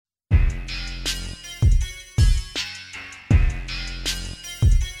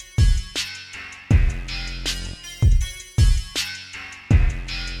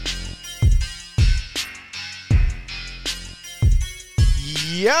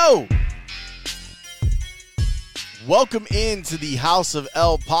Yo! Welcome into the House of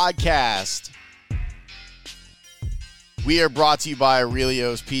L podcast. We are brought to you by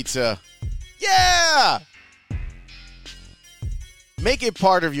Aurelio's Pizza. Yeah! Make it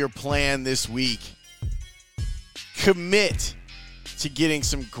part of your plan this week. Commit to getting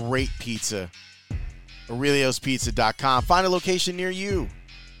some great pizza. AureliosPizza.com. Find a location near you.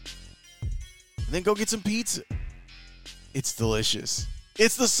 And then go get some pizza. It's delicious.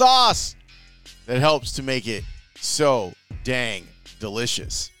 It's the sauce that helps to make it so dang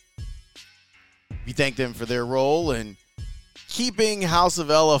delicious. We thank them for their role in keeping House of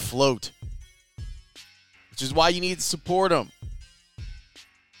L afloat, which is why you need to support them.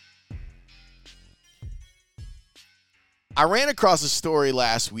 I ran across a story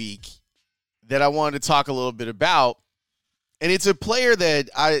last week that I wanted to talk a little bit about, and it's a player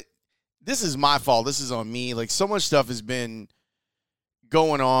that this is my fault. This is on me. Like, so much stuff has been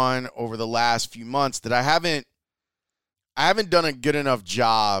going on over the last few months that I haven't done a good enough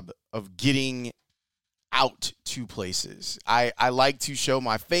job of getting out to places. I like to show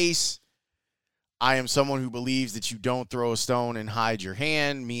my face. I am someone who believes that you don't throw a stone and hide your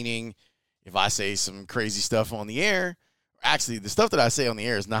hand, meaning if I say some crazy stuff on the air, actually the stuff that I say on the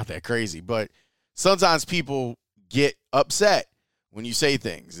air is not that crazy, but sometimes people get upset when you say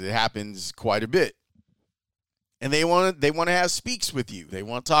things. It happens quite a bit. And they want to have speaks with you. They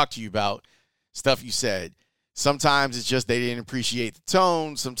want to talk to you about stuff you said. Sometimes it's just they didn't appreciate the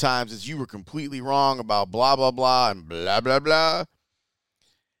tone. Sometimes it's you were completely wrong about blah, blah, blah, and blah, blah, blah.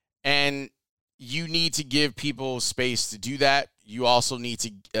 And you need to give people space to do that. You also need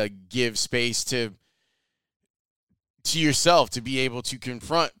to give space to yourself to be able to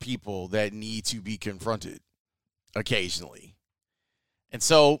confront people that need to be confronted occasionally. And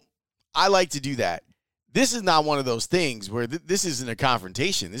so I like to do that. This is not one of those things where this isn't a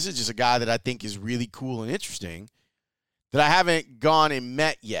confrontation. This is just a guy that I think is really cool and interesting that I haven't gone and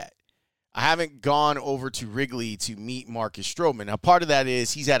met yet. I haven't gone over to Wrigley to meet Marcus Stroman. Now, part of that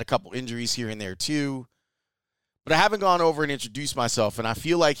is he's had a couple injuries here and there too, but I haven't gone over and introduced myself, and I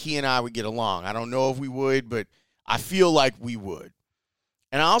feel like he and I would get along. I don't know if we would, but I feel like we would.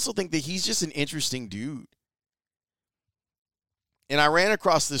 And I also think that he's just an interesting dude. And I ran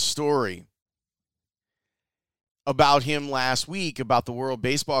across this story about him last week about the World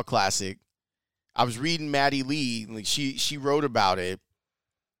Baseball Classic. I was reading Maddie Lee. Like she wrote about it.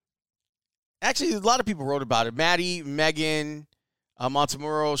 Actually, a lot of people wrote about it. Maddie, Megan,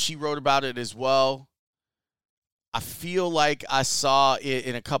 Montemuro, she wrote about it as well. I feel like I saw it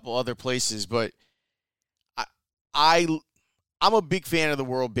in a couple other places, but I'm a big fan of the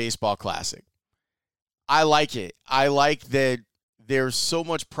World Baseball Classic. I like it. I like that there's so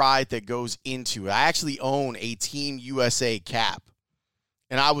much pride that goes into it. I actually own a Team USA cap.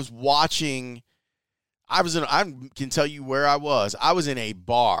 And I was watching, I can tell you where I was. I was in a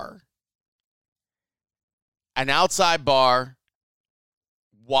bar, an outside bar,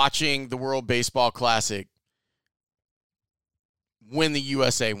 watching the World Baseball Classic when the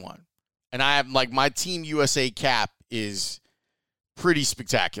USA won. And I have, like, my Team USA cap is pretty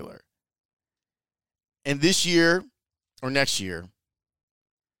spectacular. And this year, or next year,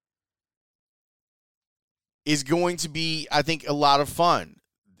 is going to be, I think, a lot of fun.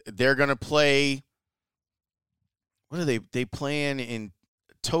 They're going to play, what are they playing in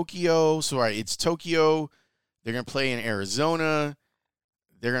Tokyo? Sorry, it's Tokyo. They're going to play in Arizona.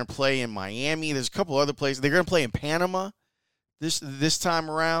 They're going to play in Miami. There's a couple other places. They're going to play in Panama this time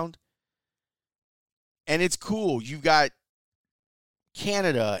around. And it's cool. You've got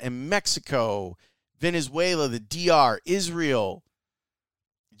Canada and Mexico, Venezuela, the DR, Israel,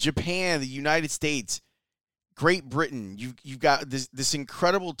 Japan, the United States, Great Britain. You've got this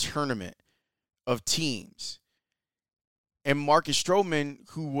incredible tournament of teams. And Marcus Stroman,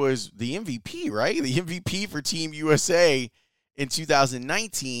 who was the MVP, right? The MVP for Team USA in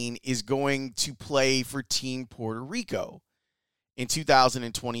 2019, is going to play for Team Puerto Rico in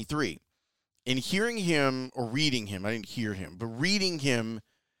 2023. And hearing him, or reading him, I didn't hear him, but reading him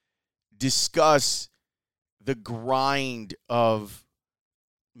discuss the grind of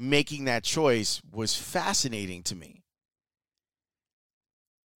making that choice was fascinating to me.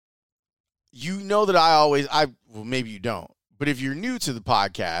 You know that well, maybe you don't, but if you're new to the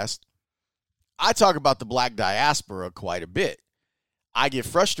podcast, I talk about the black diaspora quite a bit. I get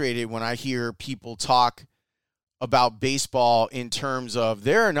frustrated when I hear people talk about baseball in terms of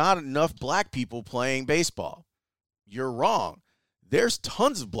there are not enough black people playing baseball. You're wrong. There's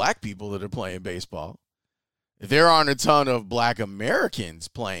tons of black people that are playing baseball. There aren't a ton of black Americans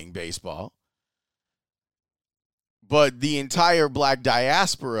playing baseball. But the entire black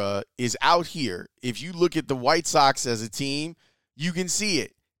diaspora is out here. If you look at the White Sox as a team, you can see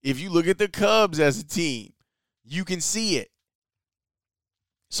it. If you look at the Cubs as a team, you can see it.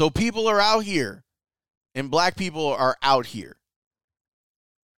 So people are out here, and black people are out here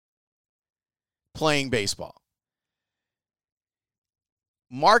playing baseball.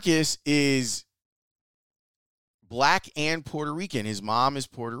 Marcus is black and Puerto Rican. His mom is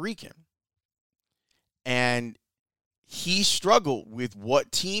Puerto Rican. And he struggled with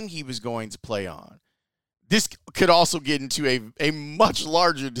what team he was going to play on. This could also get into a much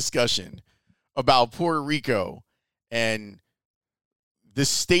larger discussion about Puerto Rico and the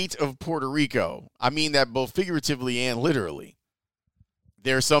state of Puerto Rico. I mean that both figuratively and literally.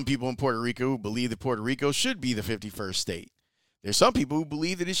 There are some people in Puerto Rico who believe that Puerto Rico should be the 51st state. There's some people who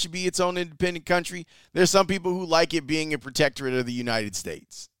believe that it should be its own independent country. There's some people who like it being a protectorate of the United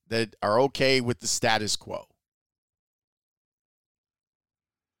States, that are okay with the status quo.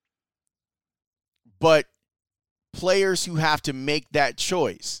 But players who have to make that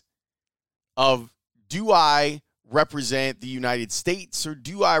choice of, do I represent the United States or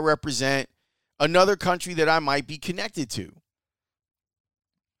do I represent another country that I might be connected to?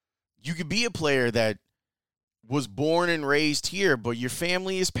 You could be a player that was born and raised here, but your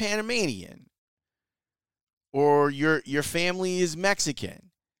family is Panamanian, or your family is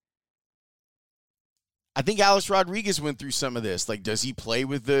Mexican. I think Alex Rodriguez went through some of this. Like, does he play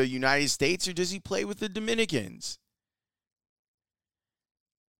with the United States or does he play with the Dominicans?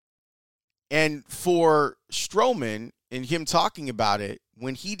 And for Stroman and him talking about it,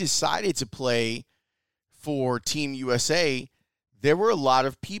 when he decided to play for Team USA, there were a lot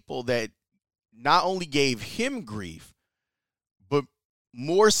of people that not only gave him grief, but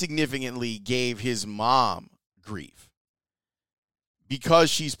more significantly gave his mom grief because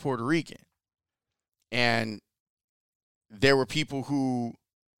she's Puerto Rican. And there were people who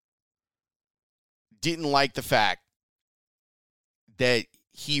didn't like the fact that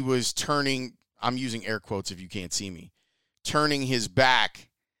he was turning, I'm using air quotes if you can't see me, turning his back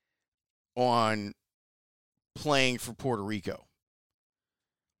on playing for Puerto Rico.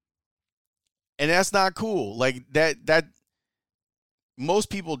 And that's not cool. Like that most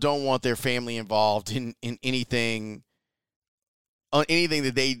people don't want their family involved in anything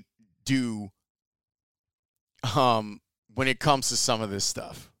that they do when it comes to some of this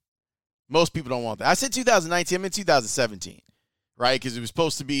stuff. Most people don't want that. I said 2019, I'm in 2017, right? Because it was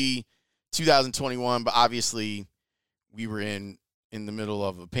supposed to be 2021, but obviously we were in the middle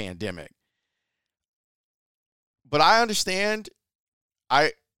of a pandemic. But I understand.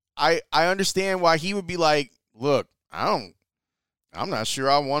 I understand why he would be like, look, I'm not sure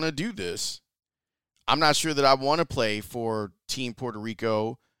I want to do this. I'm not sure that I want to play for Team Puerto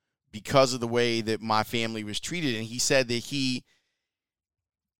Rico because of the way that my family was treated. And he said that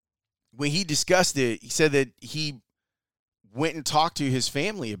when he discussed it, he said that he went and talked to his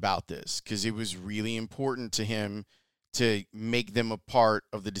family about this because it was really important to him to make them a part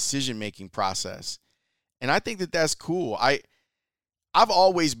of the decision-making process. And I think that that's cool. I've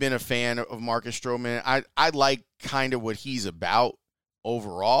always been a fan of Marcus Stroman. I like kind of what he's about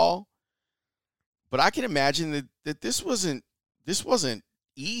overall. But I can imagine that this wasn't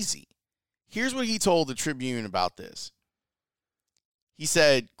easy. Here's what he told the Tribune about this. He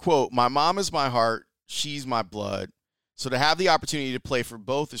said, quote, "My mom is my heart. She's my blood. So to have the opportunity to play for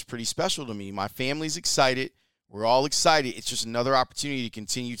both is pretty special to me. My family's excited. We're all excited. It's just another opportunity to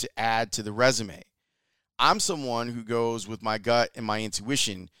continue to add to the resume. I'm someone who goes with my gut and my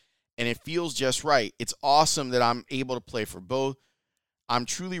intuition, and it feels just right. It's awesome that I'm able to play for both. I'm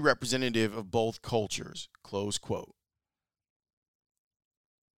truly representative of both cultures," close quote.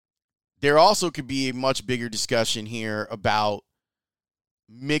 There also could be a much bigger discussion here about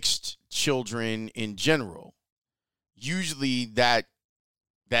mixed children in general. Usually that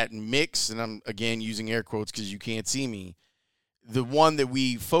mix, and I'm, again, using air quotes because you can't see me, the one that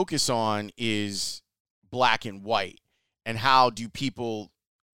we focus on is black and white, and how do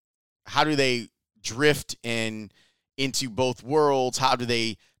they drift into both worlds? How do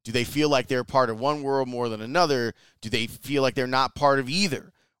they feel like they're part of one world more than another? Do they feel like they're not part of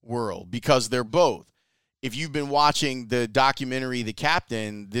either world because they're both? If you've been watching the documentary The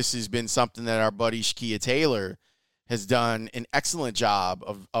Captain, this has been something that our buddy Shakia Taylor has done an excellent job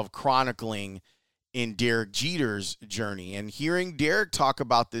of chronicling in Derek Jeter's journey. And hearing Derek talk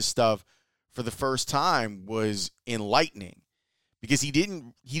about this stuff for the first time was enlightening because he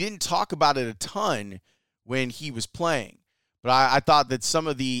didn't talk about it a ton when he was playing. But I thought that some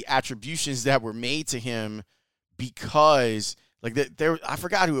of the attributions that were made to him because Like there, I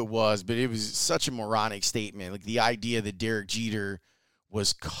forgot who it was, but it was such a moronic statement. Like the idea that Derek Jeter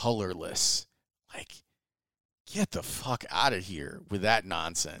was colorless. Like, get the fuck out of here with that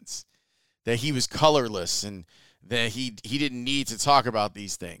nonsense. That he was colorless and that he didn't need to talk about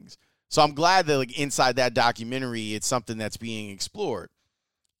these things. So I'm glad that like inside that documentary, it's something that's being explored.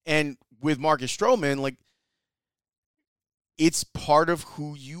 And with Marcus Stroman, like, it's part of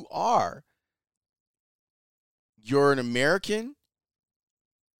who you are. You're an American,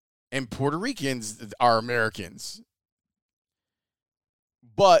 and Puerto Ricans are Americans.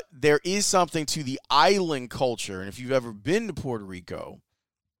 But there is something to the island culture, and if you've ever been to Puerto Rico,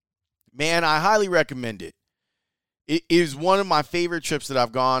 man, I highly recommend it. It is one of my favorite trips that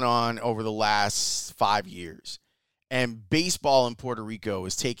I've gone on over the last 5 years. And baseball in Puerto Rico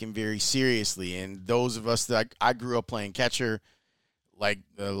is taken very seriously. And those of us that I grew up playing catcher, like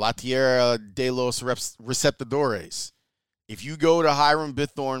La Tierra de los Receptadores. If you go to Hiram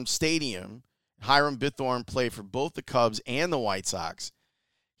Bithorn Stadium, Hiram Bithorn played for both the Cubs and the White Sox.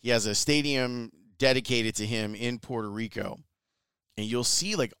 He has a stadium dedicated to him in Puerto Rico. And you'll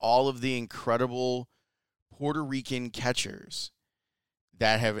see like all of the incredible Puerto Rican catchers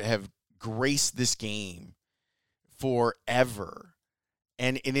that have graced this game forever.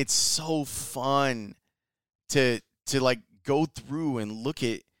 And it's so fun to like go through and look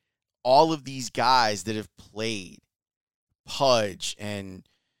at all of these guys that have played. Pudge and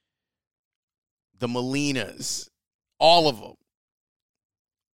the Molinas, all of them.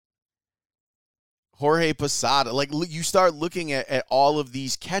 Jorge Posada. Like, you start looking at all of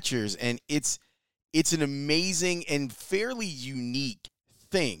these catchers, and it's an amazing and fairly unique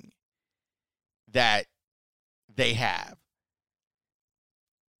thing that they have.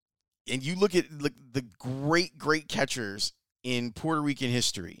 And you look at the great catchers in Puerto Rican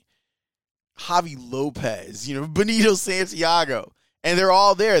history. Javi Lopez, Benito Santiago. And they're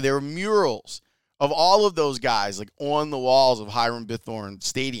all there. There are murals of all of those guys like on the walls of Hiram Bithorn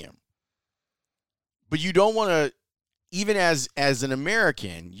Stadium. But you don't want to, even as an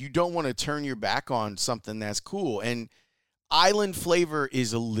American, you don't want to turn your back on something that's cool. And island flavor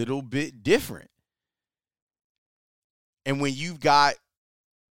is a little bit different. And when you've got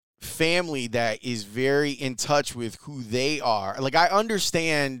family that is very in touch with who they are, like, I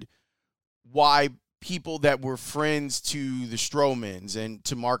understand why people that were friends to the Stromans and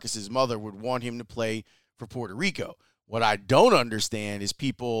to Marcus's mother would want him to play for Puerto Rico. What I don't understand is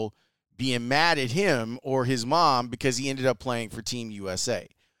people being mad at him or his mom because he ended up playing for Team USA.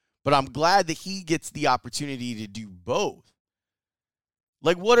 But I'm glad that he gets the opportunity to do both.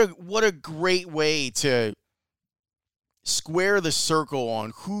 Like, what a great way to square the circle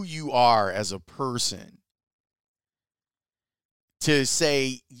on who you are as a person. To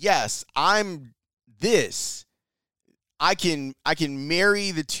say, yes, I'm this. I can marry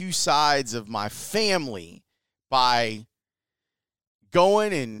the two sides of my family by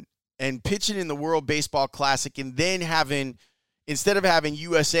going and pitching in the World Baseball Classic, and then instead of having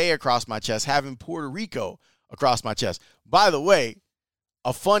USA across my chest, having Puerto Rico across my chest. By the way,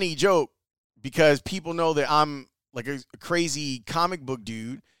 a funny joke, because people know that I'm like a crazy comic book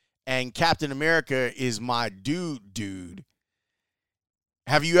dude, and Captain America is my dude.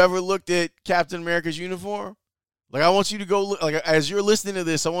 Have you ever looked at Captain America's uniform? Like, I want you to go look, like, as you're listening to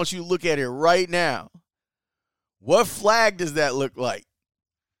this, I want you to look at it right now. What flag does that look like?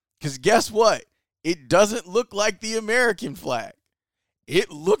 Because guess what? It doesn't look like the American flag.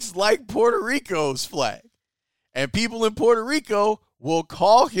 It looks like Puerto Rico's flag. And people in Puerto Rico will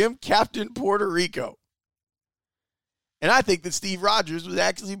call him Captain Puerto Rico. And I think that Steve Rogers would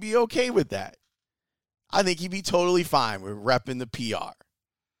actually be okay with that. I think he'd be totally fine with repping the PR.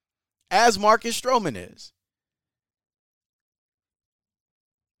 As Marcus Stroman is.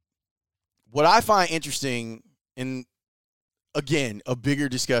 What I find interesting, and again, a bigger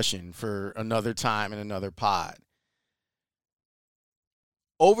discussion for another time and another pod.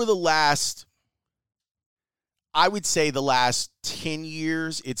 Over the last, I would say the last 10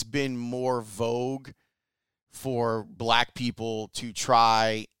 years, it's been more vogue for black people to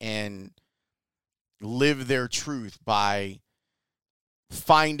try and live their truth by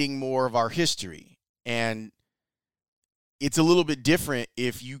finding more of our history. And it's a little bit different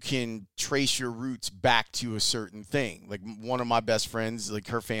if you can trace your roots back to a certain thing. Like, one of my best friends, like,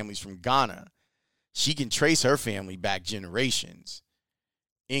 her family's from Ghana. She can trace her family back generations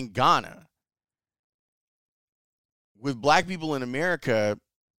in Ghana. With black people in America,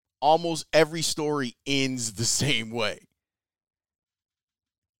 almost every story ends the same way.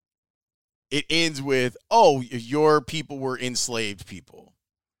 It ends with, oh, your people were enslaved people.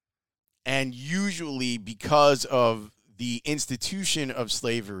 And usually because of the institution of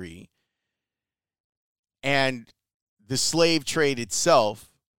slavery and the slave trade itself,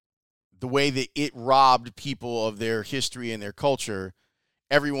 the way that it robbed people of their history and their culture,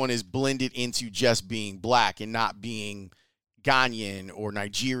 everyone is blended into just being black and not being Ghanaian or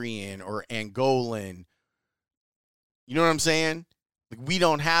Nigerian or Angolan. You know what I'm saying? Like, we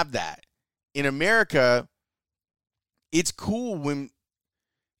don't have that. In America, it's cool when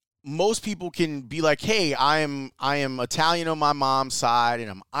most people can be like, hey, I am Italian on my mom's side and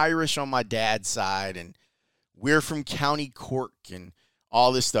I'm Irish on my dad's side and we're from County Cork and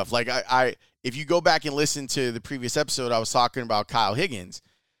all this stuff. Like, I if you go back and listen to the previous episode, I was talking about Kyle Higgins,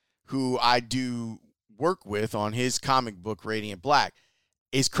 who I do work with on his comic book Radiant Black.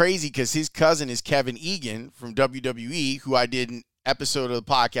 It's crazy because his cousin is Kevin Egan from WWE, who I did an episode of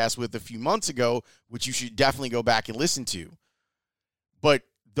the podcast with a few months ago, which you should definitely go back and listen to. But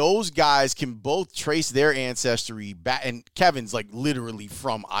those guys can both trace their ancestry back, and Kevin's like literally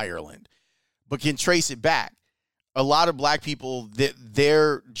from Ireland, but can trace it back. A lot of black people,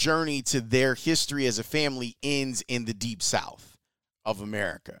 their journey to their history as a family ends in the deep South of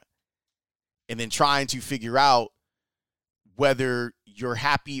America. And then trying to figure out whether you're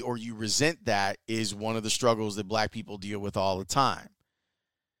happy or you resent that is one of the struggles that black people deal with all the time.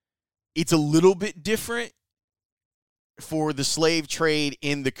 It's a little bit different for the slave trade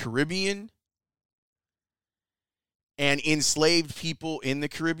in the Caribbean and enslaved people in the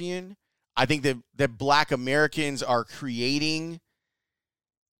Caribbean. I think that black Americans are creating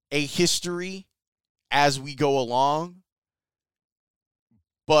a history as we go along,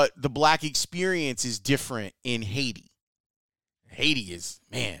 but the black experience is different in Haiti. Haiti is,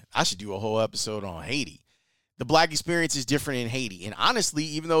 man, I should do a whole episode on Haiti. The black experience is different in Haiti. And honestly,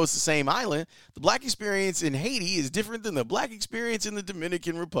 even though it's the same island, the black experience in Haiti is different than the black experience in the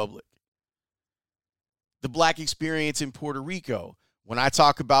Dominican Republic. The black experience in Puerto Rico. When I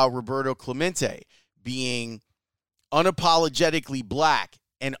talk about Roberto Clemente being unapologetically black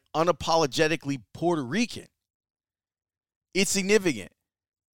and unapologetically Puerto Rican, it's significant.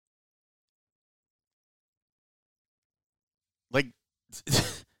 Like,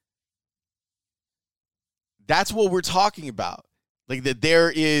 that's what we're talking about. Like, that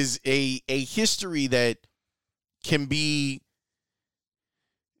there is a history that can be,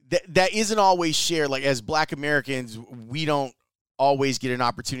 that isn't always shared. Like, as black Americans, we don't always get an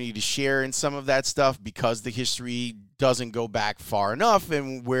opportunity to share in some of that stuff because the history doesn't go back far enough,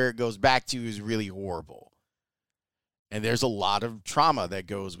 and where it goes back to is really horrible. And there's a lot of trauma that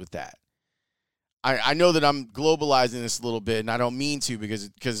goes with that. I know that I'm globalizing this a little bit, and I don't mean to,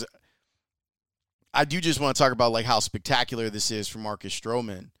 because I do just want to talk about like how spectacular this is for Marcus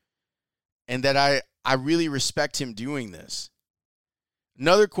Stroman, and that I really respect him doing this.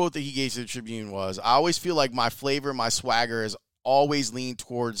 Another quote that he gave to the Tribune was, I always feel like my flavor, my swagger has always leaned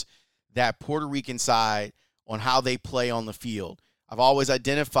towards that Puerto Rican side on how they play on the field. I've always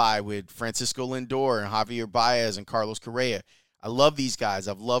identified with Francisco Lindor and Javier Baez and Carlos Correa. I love these guys.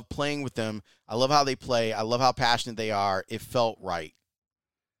 I've loved playing with them. I love how they play. I love how passionate they are. It felt right.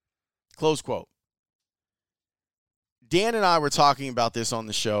 Close quote. Dan and I were talking about this on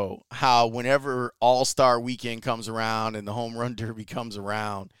the show, how whenever All-Star Weekend comes around and the Home Run Derby comes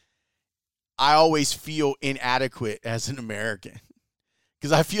around, I always feel inadequate as an American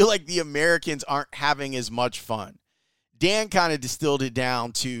because I feel like the Americans aren't having as much fun. Dan kind of distilled it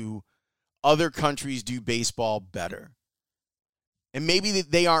down to other countries do baseball better. And maybe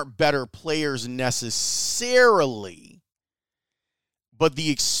they aren't better players necessarily, but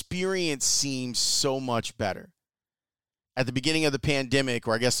the experience seems so much better. At the beginning of the pandemic,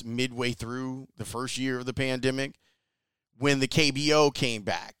 or I guess midway through the first year of the pandemic, when the KBO came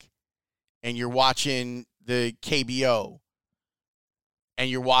back, and you're watching the KBO, and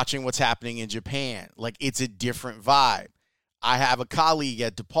you're watching what's happening in Japan, like, it's a different vibe. I have a colleague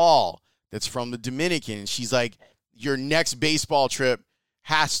at DePaul that's from the Dominican, and she's like, your next baseball trip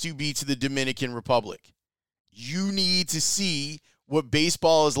has to be to the Dominican Republic. You need to see what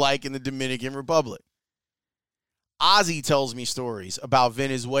baseball is like in the Dominican Republic. Ozzy tells me stories about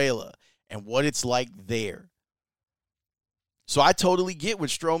Venezuela and what it's like there. So I totally get what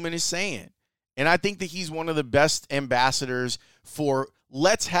Stroman is saying. And I think that he's one of the best ambassadors for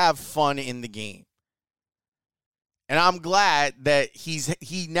let's have fun in the game. And I'm glad that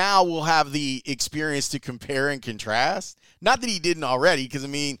he now will have the experience to compare and contrast. Not that he didn't already, because, I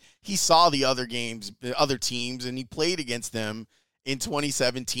mean, he saw the other games, the other teams, and he played against them in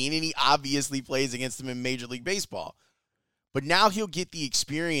 2017, and he obviously plays against them in Major League Baseball. But now he'll get the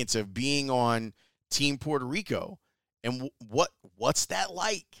experience of being on Team Puerto Rico. And what's that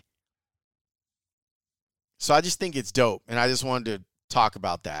like? So I just think it's dope, and I just wanted to talk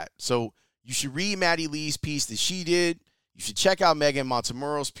about that. So you should read Maddie Lee's piece that she did. You should check out Megan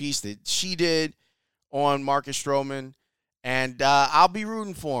Montemuro's piece that she did on Marcus Stroman, and I'll be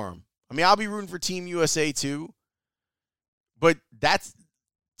rooting for him. I mean, I'll be rooting for Team USA too, but that's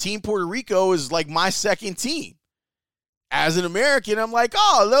Team Puerto Rico is like my second team. As an American, I'm like,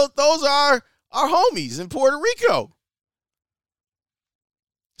 oh, those are our homies in Puerto Rico.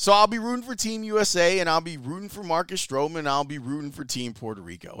 So I'll be rooting for Team USA, and I'll be rooting for Marcus Stroman, and I'll be rooting for Team Puerto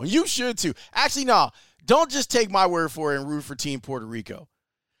Rico. And you should too. Actually, no, don't just take my word for it and root for Team Puerto Rico.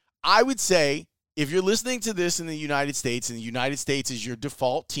 I would say if you're listening to this in the United States, and the United States is your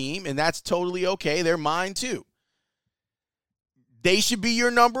default team, and that's totally okay, they're mine too. They should be your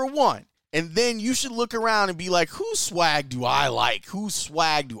number one. And then you should look around and be like, whose swag do I like? Whose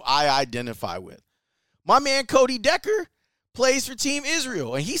swag do I identify with? My man Cody Decker plays for Team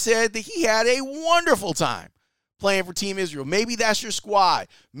Israel, and he said that he had a wonderful time playing for Team Israel. Maybe that's your squad.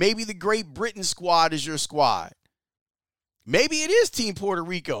 Maybe the Great Britain squad is your squad. Maybe it is Team Puerto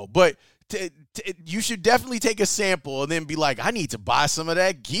Rico, but you should definitely take a sample and then be like, I need to buy some of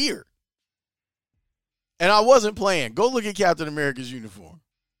that gear. And I wasn't playing. Go look at Captain America's uniform.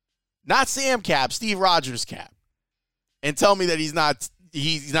 Not Sam Cap, Steve Rogers Cap. And tell me that he's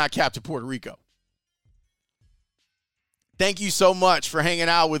not Captain Puerto Rico. Thank you so much for hanging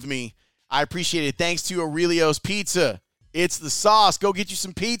out with me. I appreciate it. Thanks to Aurelio's Pizza. It's the sauce. Go get you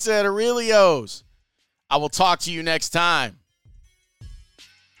some pizza at Aurelio's. I will talk to you next time.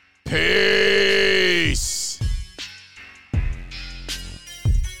 Peace.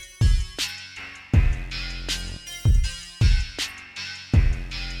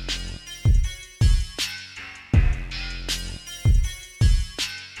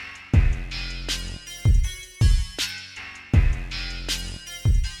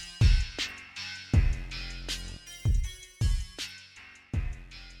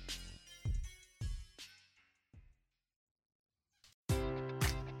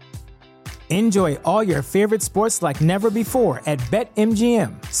 Enjoy all your favorite sports like never before at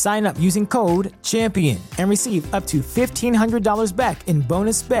BetMGM. Sign up using code CHAMPION and receive up to $1,500 back in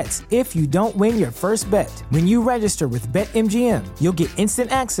bonus bets if you don't win your first bet. When you register with BetMGM, you'll get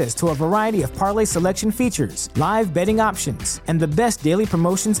instant access to a variety of parlay selection features, live betting options, and the best daily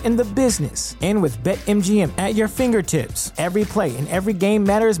promotions in the business. And with BetMGM at your fingertips, every play and every game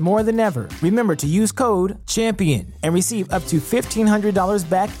matters more than ever. Remember to use code CHAMPION and receive up to $1,500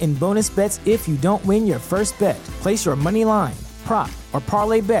 back in bonus bets if you don't win your first bet. Place your money line, prop, or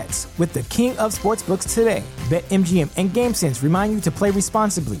parlay bets with the king of sportsbooks today. BetMGM and GameSense remind you to play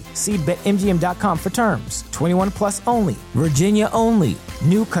responsibly. See BetMGM.com for terms. 21 plus only. Virginia only.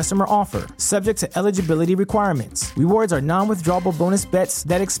 New customer offer. Subject to eligibility requirements. Rewards are non-withdrawable bonus bets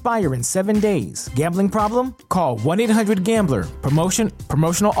that expire in 7 days. Gambling problem? Call 1-800-GAMBLER.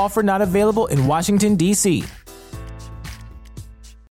 Promotional offer not available in Washington, D.C.